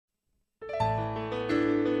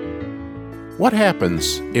What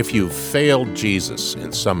happens if you've failed Jesus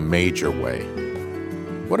in some major way?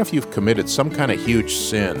 What if you've committed some kind of huge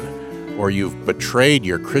sin, or you've betrayed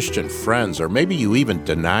your Christian friends, or maybe you even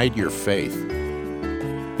denied your faith?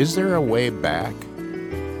 Is there a way back?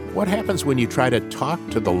 What happens when you try to talk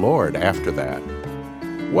to the Lord after that?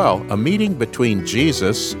 Well, a meeting between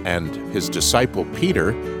Jesus and his disciple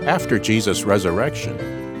Peter after Jesus'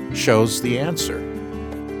 resurrection shows the answer.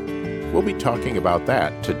 We'll be talking about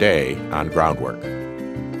that today on Groundwork.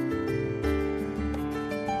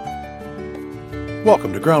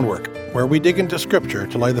 Welcome to Groundwork, where we dig into Scripture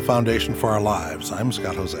to lay the foundation for our lives. I'm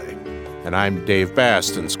Scott Jose. And I'm Dave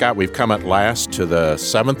Bast. And Scott, we've come at last to the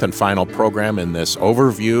seventh and final program in this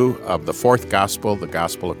overview of the fourth gospel, the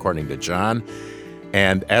gospel according to John.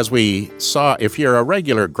 And as we saw, if you're a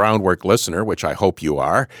regular Groundwork listener, which I hope you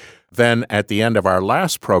are, then at the end of our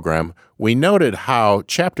last program, we noted how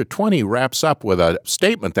chapter 20 wraps up with a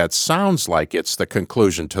statement that sounds like it's the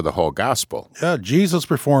conclusion to the whole gospel. Yeah, Jesus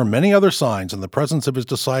performed many other signs in the presence of his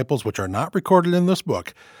disciples, which are not recorded in this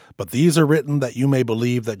book, but these are written that you may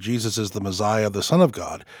believe that Jesus is the Messiah, the Son of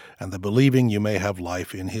God, and that believing you may have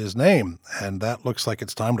life in his name. And that looks like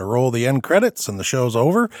it's time to roll the end credits and the show's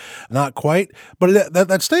over. Not quite. But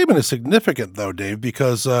that statement is significant, though, Dave,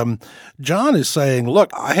 because John is saying,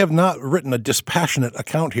 look, I have not written a dispassionate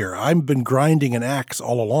account here. I've been grinding an axe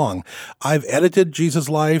all along. I've edited Jesus'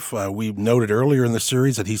 life. We noted earlier in the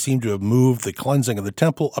series that he seemed to have moved the cleansing of the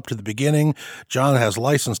temple up to the beginning. John has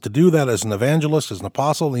license to do that as an evangelist, as an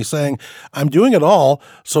apostle, and he's saying, I'm doing it all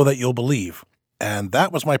so that you'll believe. And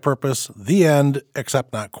that was my purpose. The end,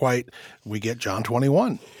 except not quite. We get John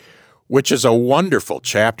 21. Which is a wonderful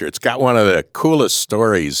chapter. It's got one of the coolest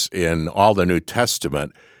stories in all the New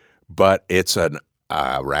Testament, but it's a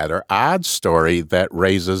rather odd story that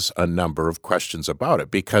raises a number of questions about it,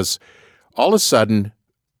 because all of a sudden,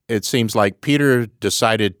 it seems like Peter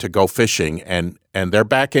decided to go fishing, and they're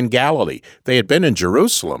back in Galilee. They had been in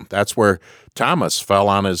Jerusalem. That's where Thomas fell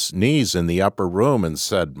on his knees in the upper room and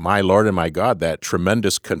said, "My Lord and my God," that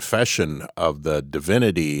tremendous confession of the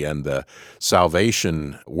divinity and the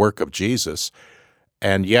salvation work of Jesus.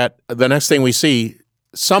 And yet, the next thing we see,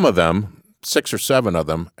 some of them, 6 or 7 of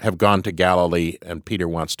them, have gone to Galilee, and Peter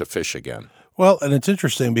wants to fish again. Well, and it's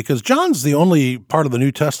interesting because John's the only part of the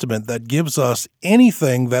New Testament that gives us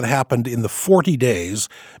anything that happened in the 40 days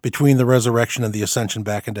between the resurrection and the ascension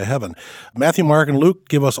back into heaven. Matthew, Mark, and Luke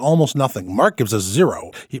give us almost nothing. Mark gives us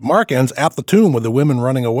 0. Mark ends at the tomb with the women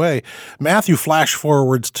running away. Matthew flash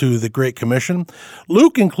forwards to the Great Commission.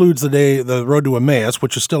 Luke includes the road to Emmaus,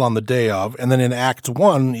 which is still on the day of, and then in Acts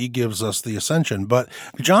 1, he gives us the ascension. But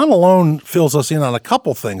John alone fills us in on a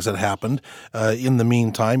couple things that happened in the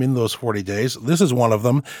meantime, in those 40 days. This is one of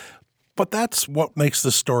them, but that's what makes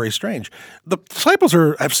this story strange. The disciples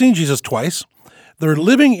have seen Jesus twice. They're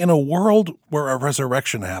living in a world where a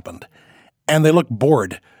resurrection happened, and they look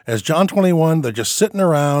bored. As John 21, they're just sitting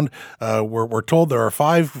around. We're told there are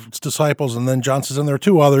 5 disciples, and then John says, and there are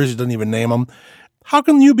 2 others. He doesn't even name them. How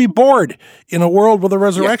can you be bored in a world where the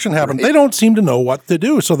resurrection happened? Right. They don't seem to know what to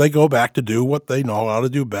do, so they go back to do what they know how to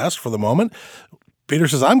do best for the moment. Peter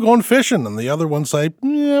says, I'm going fishing. And the other ones say,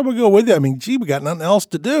 yeah, we'll go with you. I mean, we got nothing else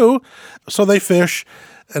to do. So they fish.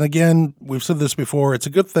 And again, we've said this before, it's a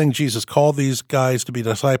good thing Jesus called these guys to be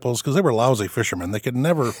disciples because they were lousy fishermen. They could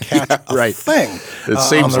never catch a thing. It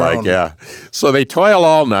seems like, own. Yeah. So they toil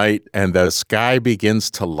all night, and the sky begins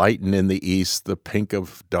to lighten in the east. The pink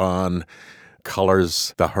of dawn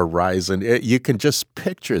colors the horizon. You can just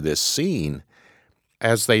picture this scene.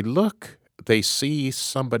 As they look, they see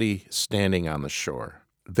somebody standing on the shore.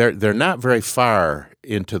 They're not very far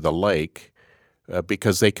into the lake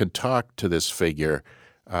because they can talk to this figure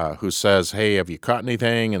who says, hey, have you caught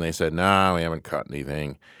anything? And they said, no, we haven't caught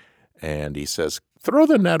anything. And he says, throw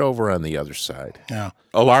the net over on the other side. Yeah.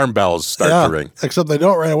 Alarm bells start to ring. Except they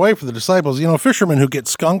don't run away from the disciples. You know, fishermen who get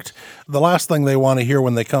skunked, the last thing they want to hear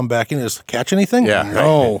when they come back in is, catch anything? Yeah.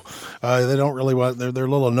 No. They don't really want, they're a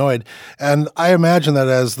little annoyed. And I imagine that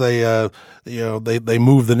as they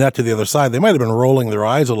move the net to the other side, they might have been rolling their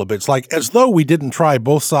eyes a little bit. It's like, as though we didn't try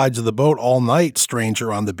both sides of the boat all night,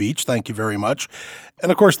 stranger on the beach. Thank you very much.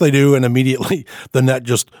 And of course they do, and immediately the net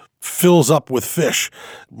just fills up with fish.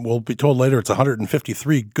 We'll be told later it's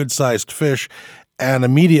 153 good-sized fish. And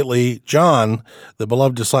immediately John, the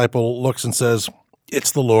beloved disciple, looks and says,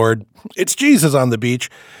 it's the Lord. It's Jesus on the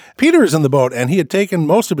beach. Peter is in the boat, and he had taken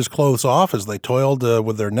most of his clothes off as they toiled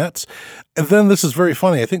with their nets. And then this is very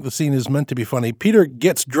funny. I think the scene is meant to be funny. Peter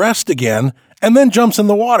gets dressed again and then jumps in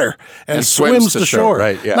the water and swims to shore.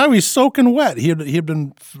 Right, yeah. Now he's soaking wet. He had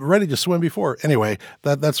been ready to swim before. Anyway,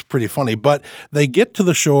 that's pretty funny. But they get to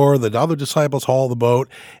the shore. The other disciples haul the boat.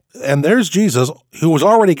 And there's Jesus, who has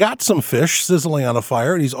already got some fish sizzling on a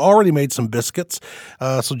fire, and he's already made some biscuits.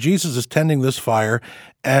 So Jesus is tending this fire,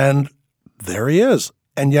 and there he is.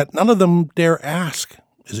 And yet none of them dare ask,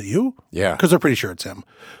 is it you? Yeah. Because they're pretty sure it's him.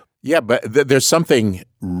 Yeah, but there's something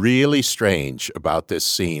really strange about this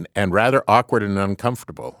scene and rather awkward and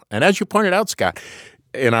uncomfortable. And as you pointed out, Scott,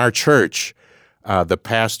 in our church, the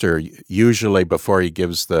pastor usually before he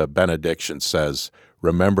gives the benediction says,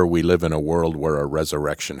 "Remember, we live in a world where a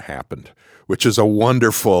resurrection happened," which is a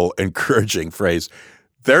wonderful, encouraging phrase.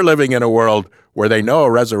 They're living in a world where they know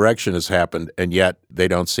a resurrection has happened, and yet they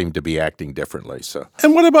don't seem to be acting differently. So,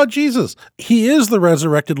 and what about Jesus? He is the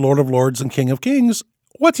resurrected Lord of Lords and King of Kings.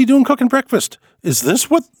 What's he doing cooking breakfast? Is this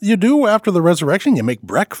what you do after the resurrection? You make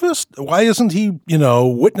breakfast? Why isn't he,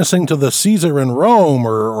 witnessing to the Caesar in Rome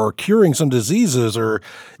or curing some diseases or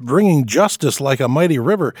bringing justice like a mighty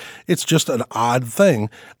river? It's just an odd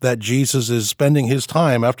thing that Jesus is spending his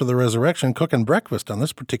time after the resurrection cooking breakfast on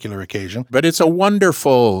this particular occasion. But it's a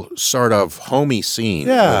wonderful sort of homey scene.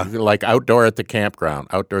 Yeah. Like outdoors at the campground.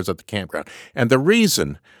 And the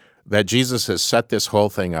reason that Jesus has set this whole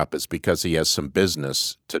thing up is because he has some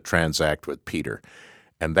business to transact with Peter.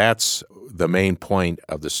 And that's the main point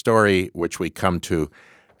of the story, which we come to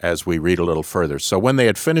as we read a little further. So when they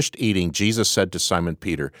had finished eating, Jesus said to Simon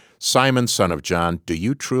Peter, "Simon, son of John, do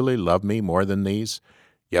you truly love me more than these?"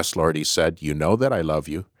 "Yes, Lord," he said, "you know that I love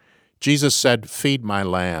you." Jesus said, "Feed my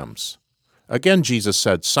lambs." Again Jesus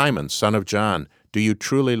said, "Simon, son of John, do you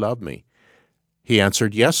truly love me?" He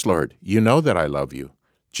answered, "Yes, Lord, you know that I love you."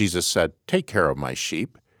 Jesus said, "Take care of my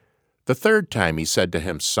sheep." The third time he said to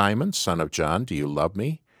him, "Simon, son of John, do you love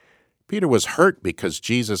me?" Peter was hurt because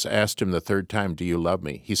Jesus asked him the third time, "Do you love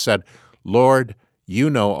me?" He said, "Lord, you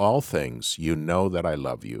know all things. You know that I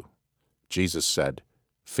love you." Jesus said,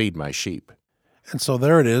 "Feed my sheep." And so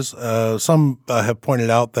there it is. Some have pointed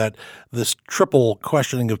out that this triple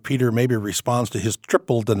questioning of Peter maybe responds to his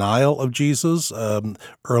triple denial of Jesus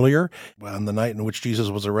earlier. On the night in which Jesus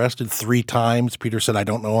was arrested, 3 times Peter said, "I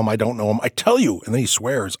don't know him, I don't know him, I tell you." And then he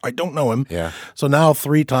swears, "I don't know him." Yeah. So now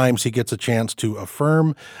 3 times he gets a chance to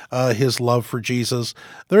affirm his love for Jesus.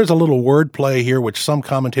 There's a little wordplay here, which some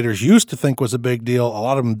commentators used to think was a big deal. A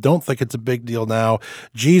lot of them don't think it's a big deal now.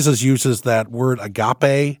 Jesus uses that word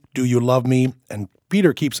agape, "Do you love me?" And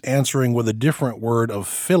Peter keeps answering with a different word of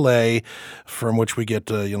philia, from which we get,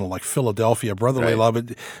 like Philadelphia, brotherly love.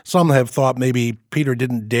 Some have thought maybe Peter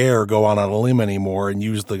didn't dare go on a limb anymore and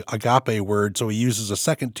use the agape word, so he uses a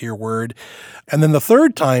second-tier word. And then the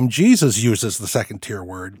third time, Jesus uses the second-tier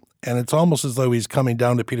word. And it's almost as though he's coming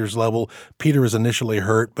down to Peter's level. Peter is initially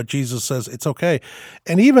hurt, but Jesus says it's okay.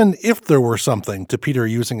 And even if there were something to Peter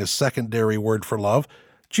using a secondary word for love,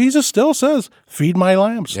 Jesus still says, "Feed my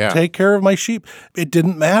lambs, take care of my sheep." It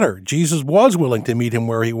didn't matter. Jesus was willing to meet him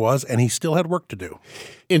where he was, and he still had work to do.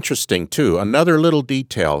 Interesting, too. Another little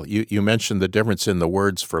detail. You mentioned the difference in the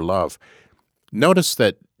words for love. Notice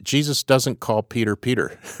that Jesus doesn't call Peter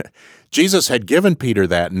Peter. Jesus had given Peter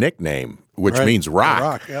that nickname, which means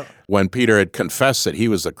rock, when Peter had confessed that he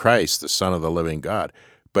was the Christ, the Son of the living God.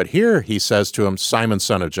 But here he says to him, "Simon,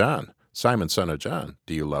 son of John, Simon, son of John,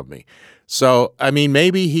 do you love me?" So,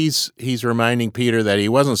 maybe he's reminding Peter that he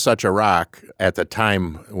wasn't such a rock at the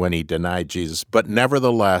time when he denied Jesus, but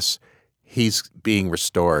nevertheless, he's being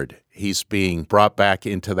restored. He's being brought back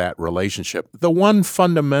into that relationship. The one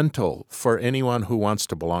fundamental for anyone who wants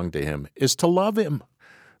to belong to him is to love him.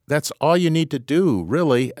 That's all you need to do,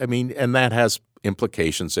 really. And that has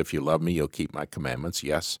implications. If you love me, you'll keep my commandments,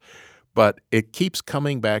 yes. But it keeps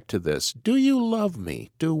coming back to this. Do you love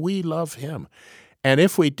me? Do we love him? And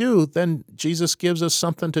if we do, then Jesus gives us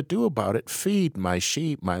something to do about it. Feed my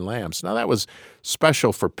sheep, my lambs. Now, that was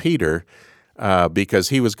special for Peter because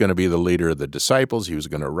he was going to be the leader of the disciples. He was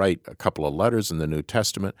going to write a couple of letters in the New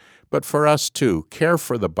Testament. But for us, too, care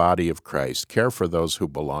for the body of Christ. Care for those who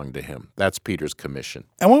belong to him. That's Peter's commission.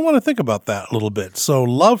 And we want to think about that a little bit. So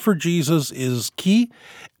love for Jesus is key.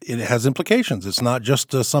 It has implications. It's not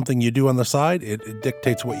just something you do on the side. It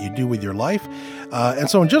dictates what you do with your life. And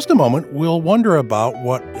so in just a moment, we'll wonder about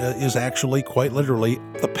what is actually, quite literally,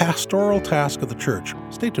 the pastoral task of the church.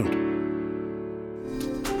 Stay tuned.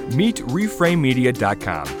 Meet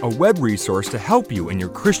ReframeMedia.com, a web resource to help you in your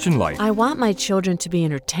Christian life. I want my children to be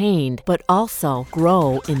entertained, but also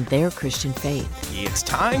grow in their Christian faith. It's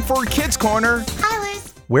time for Kids Corner. Hi,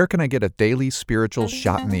 Liz. Where can I get a daily spiritual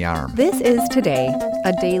shot in the arm? This is Today,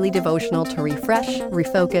 a daily devotional to refresh,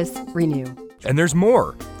 refocus, renew. And there's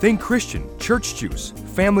more. Think Christian, church juice,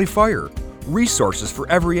 family fire, resources for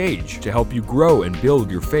every age to help you grow and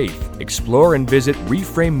build your faith. Explore and visit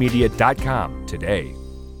reframemedia.com today.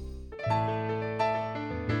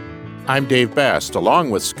 I'm Dave Best, along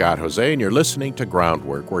with Scott Jose, and you're listening to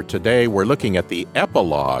Groundwork, where today we're looking at the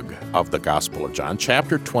epilogue of the Gospel of John,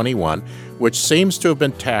 chapter 21, which seems to have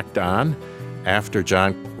been tacked on after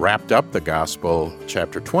John wrapped up the Gospel,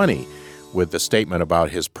 chapter 20, with the statement about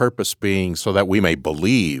his purpose being so that we may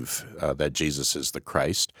believe that Jesus is the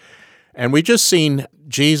Christ. And we just seen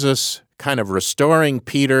Jesus kind of restoring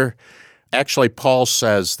Peter. Actually, Paul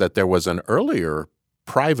says that there was an earlier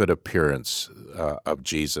private appearance of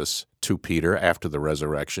Jesus to Peter after the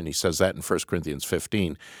resurrection. He says that in 1 Corinthians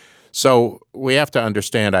 15. So we have to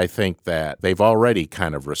understand, I think, that they've already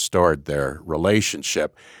kind of restored their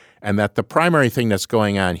relationship, and that the primary thing that's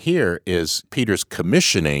going on here is Peter's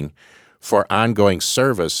commissioning for ongoing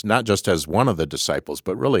service, not just as one of the disciples,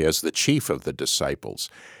 but really as the chief of the disciples.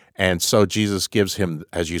 And so Jesus gives him,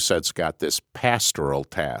 as you said, Scott, this pastoral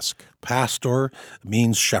task. Pastor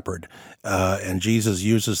means shepherd, and Jesus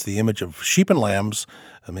uses the image of sheep and lambs.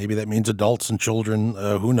 Maybe that means adults and children,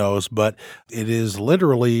 who knows, but it is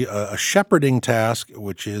literally a shepherding task,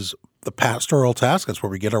 which is the pastoral task. That's where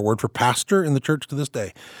we get our word for pastor in the church to this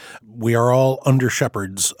day. We are all under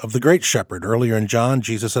shepherds of the great shepherd. Earlier in John,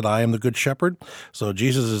 Jesus said, I am the good shepherd. So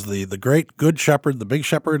Jesus is the great good shepherd, the big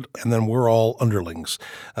shepherd, and then we're all underlings.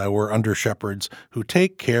 We're under shepherds who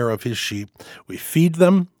take care of his sheep. We feed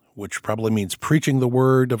them, which probably means preaching the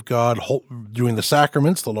word of God, doing the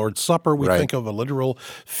sacraments, the Lord's Supper. We think of a literal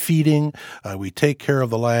feeding. We take care of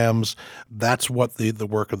the lambs. That's what the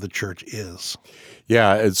work of the church is.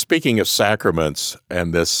 Yeah, and speaking of sacraments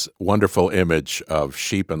and this wonderful image of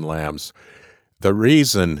sheep and lambs, the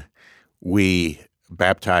reason we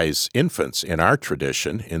baptize infants in our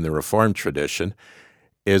tradition, in the Reformed tradition,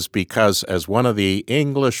 is because, as one of the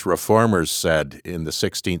English reformers said in the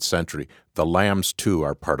 16th century, the lambs too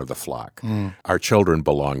are part of the flock. Our children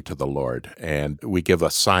belong to the Lord, and we give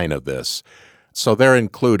a sign of this. So they're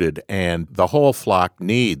included, and the whole flock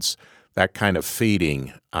needs that kind of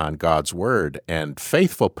feeding on God's word. And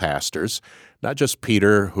faithful pastors, not just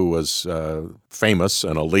Peter, who was famous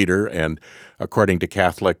and a leader, and according to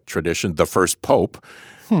Catholic tradition, the first pope,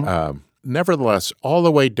 nevertheless, all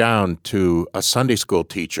the way down to a Sunday school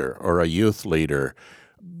teacher or a youth leader,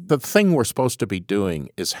 the thing we're supposed to be doing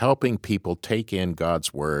is helping people take in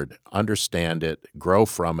God's word, understand it, grow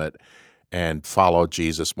from it, and follow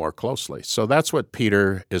Jesus more closely. So that's what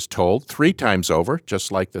Peter is told 3 times over,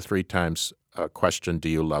 just like the 3 times question, do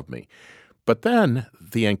you love me? But then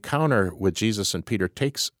the encounter with Jesus and Peter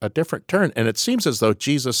takes a different turn, and it seems as though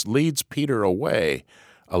Jesus leads Peter away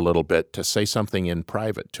a little bit to say something in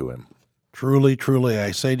private to him. Truly, truly,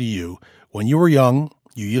 I say to you, when you were young,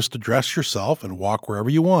 you used to dress yourself and walk wherever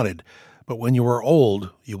you wanted. But when you are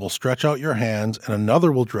old, you will stretch out your hands, and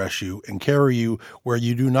another will dress you and carry you where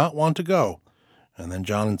you do not want to go. And then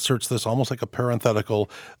John inserts this almost like a parenthetical.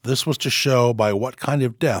 This was to show by what kind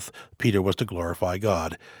of death Peter was to glorify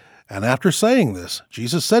God. And after saying this,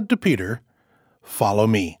 Jesus said to Peter, follow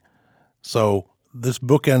me. So this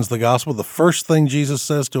bookends the gospel. The first thing Jesus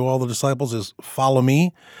says to all the disciples is, follow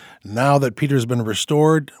me. Now that Peter's been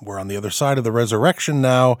restored, we're on the other side of the resurrection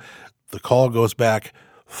now, the call goes back,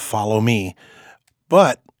 follow me.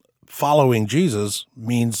 But following Jesus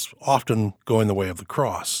means often going the way of the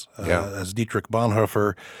cross. As Dietrich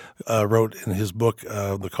Bonhoeffer wrote in his book,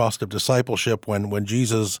 The Cost of Discipleship, when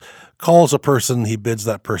Jesus calls a person, he bids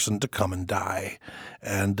that person to come and die.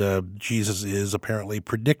 And Jesus is apparently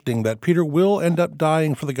predicting that Peter will end up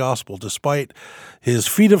dying for the gospel, despite his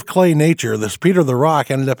feet of clay nature. This Peter the rock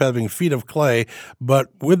ended up having feet of clay, but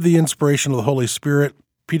with the inspiration of the Holy Spirit,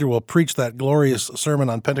 Peter will preach that glorious sermon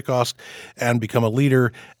on Pentecost and become a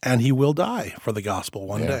leader, and he will die for the gospel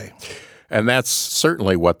one day. And that's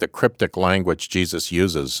certainly what the cryptic language Jesus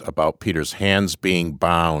uses about Peter's hands being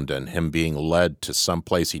bound and him being led to some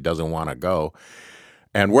place he doesn't want to go.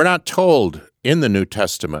 And we're not told in the New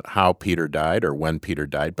Testament how Peter died or when Peter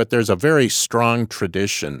died, but there's a very strong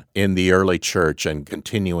tradition in the early church and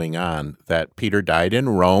continuing on that Peter died in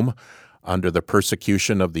Rome under the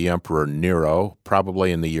persecution of the Emperor Nero,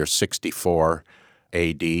 probably in the year 64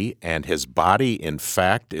 A.D., and his body, in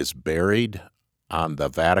fact, is buried on the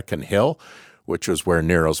Vatican Hill, which was where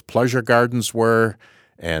Nero's pleasure gardens were,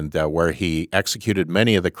 and where he executed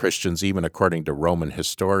many of the Christians, even according to Roman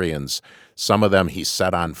historians. Some of them he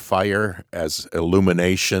set on fire as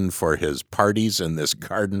illumination for his parties in this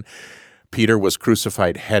garden. Peter was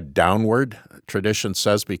crucified head downward, tradition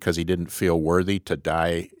says, because he didn't feel worthy to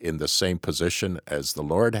die in the same position as the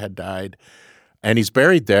Lord had died. And he's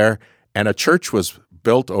buried there, and a church was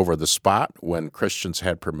built over the spot when Christians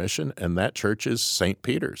had permission, and that church is St.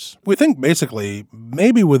 Peter's. We think basically,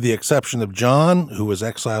 maybe with the exception of John, who was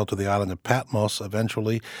exiled to the island of Patmos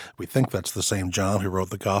eventually, we think that's the same John who wrote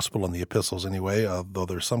the gospel and the epistles anyway, though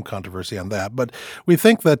there's some controversy on that. But we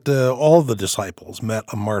think that all the disciples met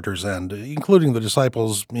a martyr's end, including the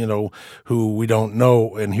disciples, who we don't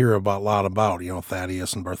know and hear a lot about,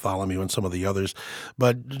 Thaddeus and Bartholomew and some of the others.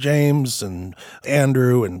 But James and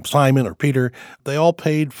Andrew and Simon or Peter, they all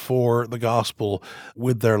paid for the gospel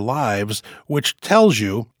with their lives, which tells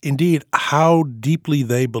you, indeed, how deeply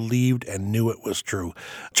they believed and knew it was true.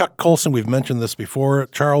 Chuck Colson, we've mentioned this before.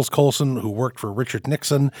 Charles Colson, who worked for Richard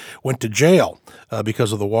Nixon, went to jail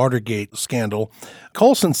because of the Watergate scandal.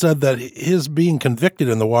 Colson said that his being convicted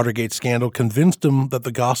in the Watergate scandal convinced him that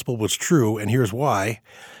the gospel was true, and here's why.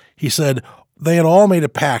 He said, they had all made a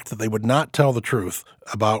pact that they would not tell the truth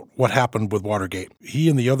about what happened with Watergate. He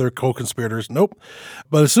and the other co-conspirators, nope.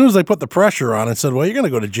 But as soon as they put the pressure on and said, well, you're going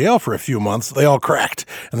to go to jail for a few months, they all cracked,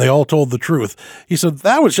 and they all told the truth. He said,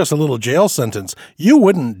 that was just a little jail sentence. You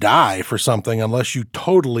wouldn't die for something unless you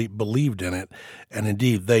totally believed in it. And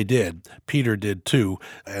indeed, they did. Peter did too.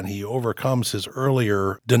 And he overcomes his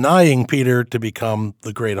earlier denying Peter to become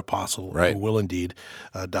the great apostle who will indeed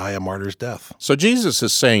die a martyr's death. So Jesus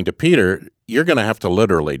is saying to Peter, you're going to have to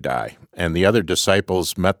literally die. And the other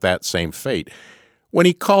disciples met that same fate. When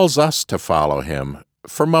he calls us to follow him,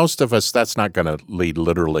 for most of us, that's not going to lead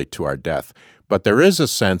literally to our death. But there is a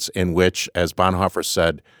sense in which, as Bonhoeffer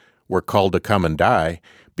said, we're called to come and die,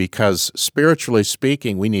 because spiritually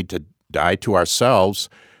speaking, we need to die to ourselves.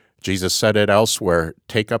 Jesus said it elsewhere,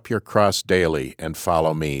 take up your cross daily and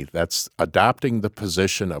follow me. That's adopting the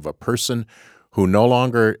position of a person who no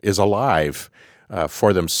longer is alive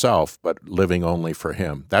for themselves, but living only for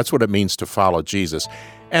him. That's what it means to follow Jesus.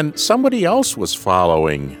 And somebody else was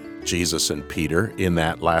following Jesus and Peter in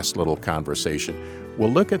that last little conversation.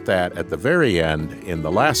 We'll look at that at the very end in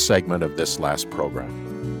the last segment of this last program.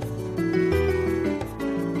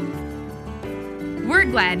 We're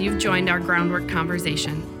glad you've joined our Groundwork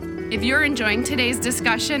conversation. If you're enjoying today's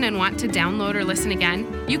discussion and want to download or listen again,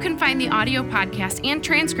 you can find the audio podcast and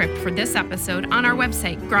transcript for this episode on our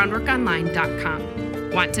website,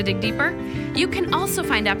 groundworkonline.com. Want to dig deeper? You can also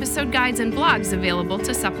find episode guides and blogs available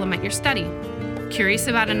to supplement your study. Curious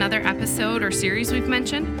about another episode or series we've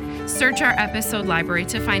mentioned? Search our episode library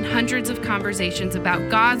to find hundreds of conversations about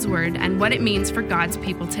God's Word and what it means for God's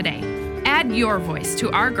people today. Add your voice to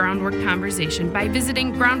our Groundwork conversation by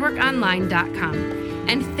visiting groundworkonline.com.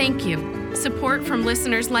 And thank you. Support from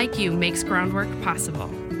listeners like you makes Groundwork possible.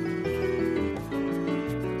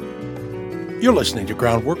 You're listening to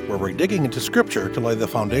Groundwork, where we're digging into Scripture to lay the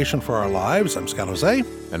foundation for our lives. I'm Scott Jose.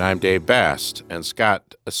 And I'm Dave Bast. And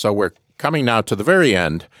Scott, so we're coming now to the very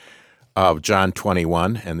end of John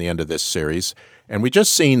 21 and the end of this series. And we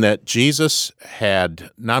just seen that Jesus had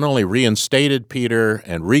not only reinstated Peter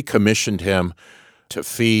and recommissioned him to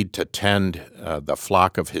feed, to tend the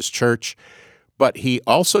flock of his church, but he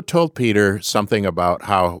also told Peter something about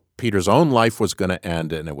how Peter's own life was going to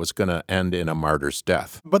end, and it was going to end in a martyr's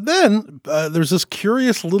death. But then there's this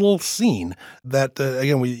curious little scene that,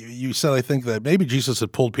 again, you said, I think, that maybe Jesus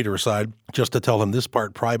had pulled Peter aside just to tell him this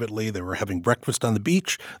part privately. They were having breakfast on the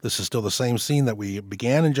beach. This is still the same scene that we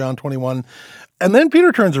began in John 21. And then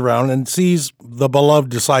Peter turns around and sees the beloved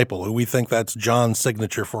disciple, who we think that's John's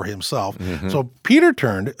signature for himself. Mm-hmm. So Peter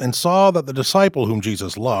turned and saw that the disciple whom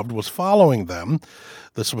Jesus loved was following them.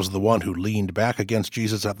 This was the one who leaned back against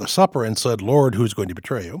Jesus at the supper and said, Lord, who's going to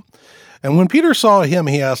betray you? And when Peter saw him,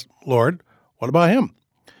 he asked, Lord, what about him?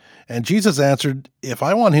 And Jesus answered, if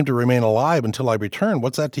I want him to remain alive until I return,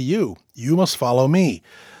 what's that to you? You must follow me.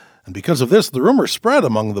 And because of this, the rumor spread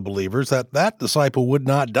among the believers that that disciple would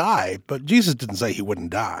not die. But Jesus didn't say he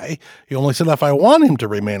wouldn't die. He only said, if I want him to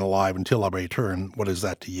remain alive until I return, what is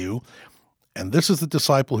that to you? And this is the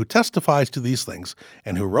disciple who testifies to these things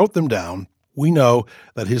and who wrote them down. We know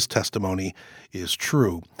that his testimony is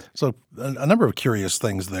true. So a number of curious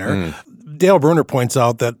things there. Dale Bruner points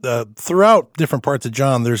out that throughout different parts of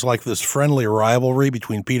John, there's like this friendly rivalry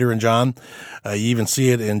between Peter and John. You even see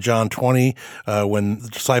it in John 20 when the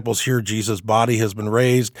disciples hear Jesus' body has been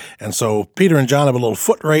raised. And so Peter and John have a little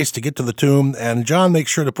foot race to get to the tomb, and John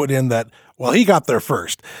makes sure to put in that, well, he got there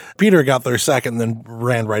first. Peter got there second and then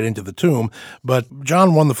ran right into the tomb. But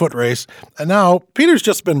John won the foot race. And now Peter's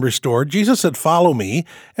just been restored. Jesus said, follow me.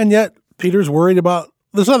 And yet Peter's worried about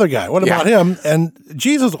this other guy. What about him? And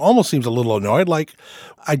Jesus almost seems a little annoyed, like,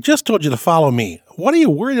 I just told you to follow me. What are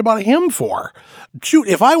you worried about him for? Shoot,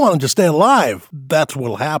 if I want him to stay alive, that's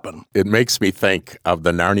what'll happen. It makes me think of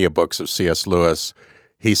the Narnia books of C.S. Lewis.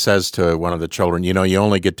 He says to one of the children, you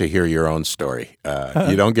only get to hear your own story.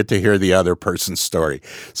 You don't get to hear the other person's story.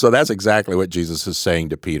 So that's exactly what Jesus is saying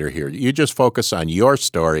to Peter here. You just focus on your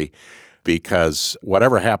story, because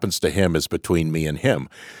whatever happens to him is between me and him.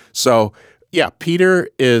 So, yeah, Peter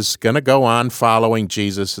is going to go on following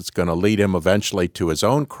Jesus. It's going to lead him eventually to his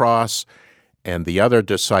own cross, and the other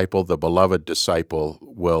disciple, the beloved disciple,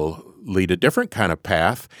 will lead a different kind of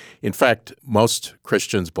path. In fact, most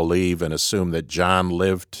Christians believe and assume that John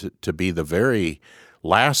lived to be the very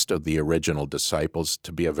last of the original disciples,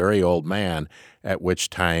 to be a very old man, at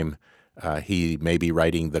which time he may be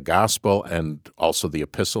writing the gospel and also the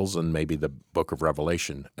epistles and maybe the book of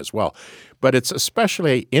Revelation as well. But it's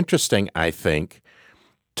especially interesting, I think,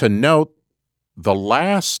 to note the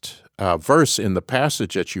last verse in the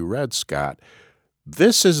passage that you read, Scott.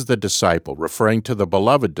 This is the disciple, referring to the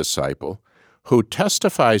beloved disciple, who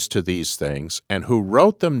testifies to these things and who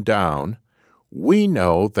wrote them down. We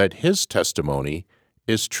know that his testimony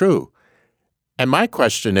is true. And my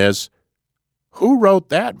question is, who wrote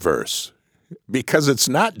that verse? Because it's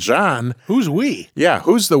not John. Who's we? Yeah,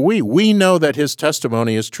 who's the we? We know that his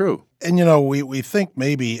testimony is true. And, we think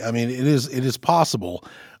maybe, it is possible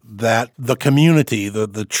that the community,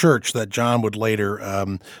 the church that John would later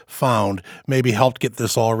found, maybe helped get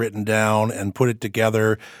this all written down and put it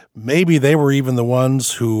together. Maybe they were even the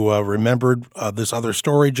ones who remembered this other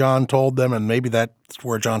story John told them, and maybe that's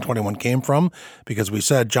where John 21 came from, because we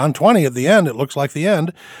said John 20 at the end, it looks like the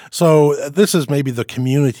end. So this is maybe the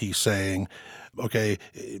community saying, okay,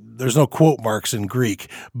 there's no quote marks in Greek,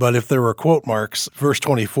 but if there were quote marks, verse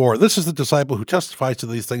 24, this is the disciple who testifies to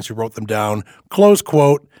these things, who wrote them down, close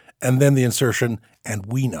quote, and then the insertion, and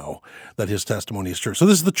we know that his testimony is true. So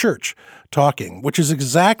this is the church talking, which is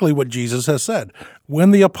exactly what Jesus has said.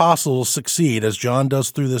 When the apostles succeed, as John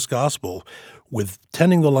does through this gospel, with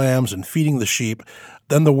tending the lambs and feeding the sheep,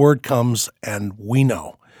 then the word comes, and we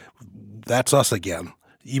know. That's us again.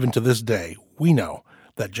 Even to this day, we know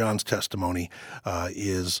that John's testimony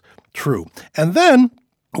is true. And then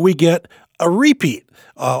we get a repeat,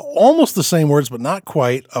 almost the same words, but not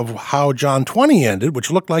quite, of how John 20 ended, which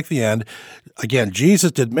looked like the end. Again,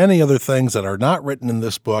 Jesus did many other things that are not written in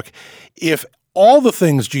this book. If all the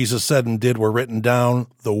things Jesus said and did were written down,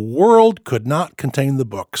 the world could not contain the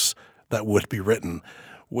books that would be written,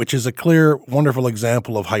 which is a clear, wonderful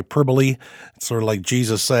example of hyperbole. It's sort of like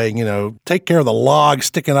Jesus saying, take care of the log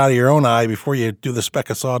sticking out of your own eye before you do the speck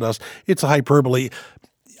of sawdust. It's a hyperbole.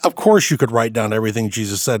 Of course, you could write down everything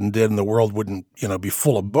Jesus said and did, and the world wouldn't, be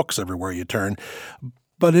full of books everywhere you turn.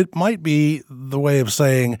 But it might be the way of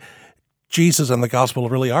saying Jesus and the gospel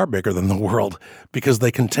really are bigger than the world, because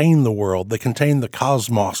they contain the world. They contain the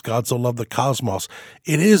cosmos. God so loved the cosmos.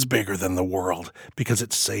 It is bigger than the world because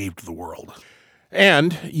it saved the world.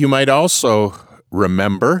 And you might also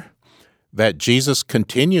remember that Jesus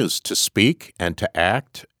continues to speak and to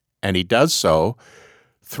act, and he does so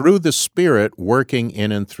through the Spirit working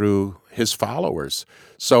in and through his followers.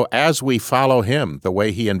 So as we follow him, the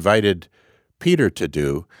way he invited Peter to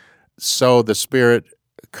do, so the Spirit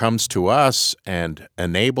comes to us and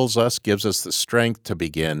enables us, gives us the strength to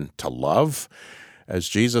begin to love as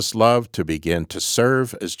Jesus loved, to begin to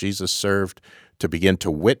serve as Jesus served, to begin to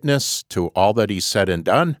witness to all that he said and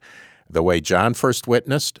done, the way John first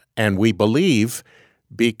witnessed. And we believe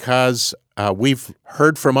because we've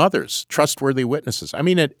heard from others, trustworthy witnesses.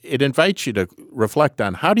 It invites you to reflect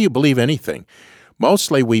on, how do you believe anything?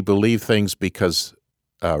 Mostly we believe things because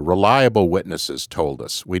reliable witnesses told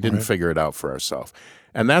us. We didn't figure it out for ourselves.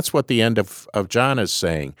 And that's what the end of John is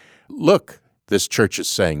saying. Look, this church is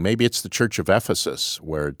saying, maybe it's the church of Ephesus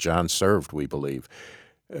where John served, we believe.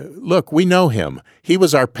 Look, we know him. He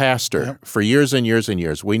was our pastor for years and years and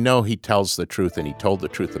years. We know he tells the truth, and he told the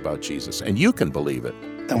truth about Jesus, and you can believe it.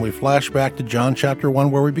 And we flash back to John chapter 1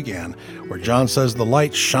 where we began, where John says the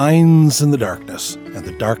light shines in the darkness, and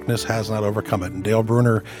the darkness has not overcome it. And Dale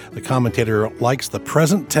Bruner, the commentator, likes the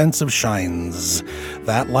present tense of shines.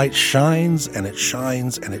 That light shines, and it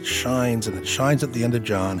shines, and it shines, and it shines at the end of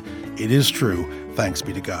John. It is true. Thanks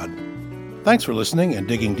be to God. Thanks for listening and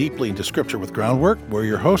digging deeply into Scripture with Groundwork. We're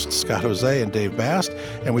your hosts, Scott Jose and Dave Bast,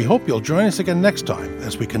 and we hope you'll join us again next time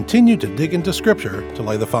as we continue to dig into Scripture to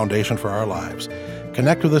lay the foundation for our lives.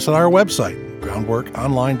 Connect with us at our website,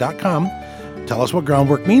 groundworkonline.com. Tell us what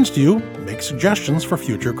Groundwork means to you. Make suggestions for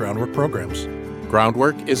future Groundwork programs.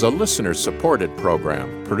 Groundwork is a listener-supported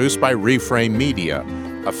program produced by Reframe Media,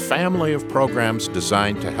 a family of programs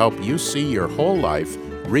designed to help you see your whole life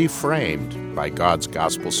reframed by God's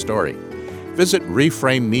gospel story. Visit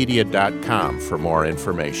reframemedia.com for more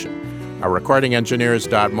information. Our recording engineer is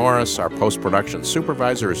Dodd Morris. Our post-production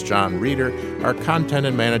supervisor is John Reeder. Our content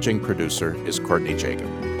and managing producer is Courtney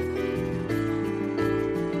Jacob.